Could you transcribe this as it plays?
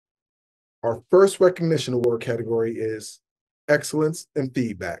Our first recognition award category is Excellence in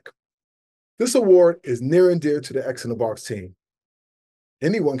Feedback. This award is near and dear to the X in the Box team.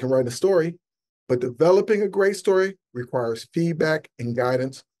 Anyone can write a story, but developing a great story requires feedback and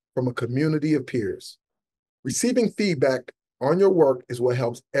guidance from a community of peers. Receiving feedback on your work is what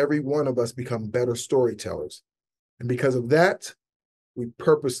helps every one of us become better storytellers. And because of that, we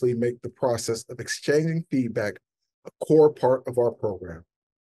purposely make the process of exchanging feedback a core part of our program.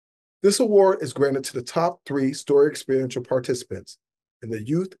 This award is granted to the top 3 story experiential participants in the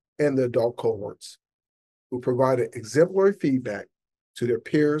youth and the adult cohorts who provided exemplary feedback to their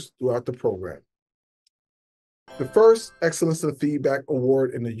peers throughout the program. The first Excellence in Feedback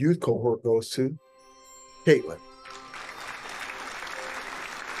award in the youth cohort goes to Caitlyn.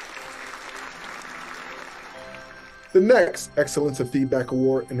 The next Excellence in Feedback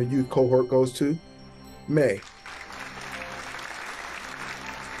award in the youth cohort goes to Mae.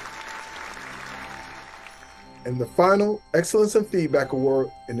 And the final Excellence in Feedback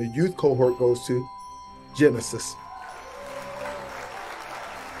award in the youth cohort goes to Genesis.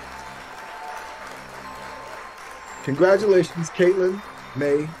 Congratulations, Caitlyn,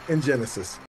 Mae, and Genesis.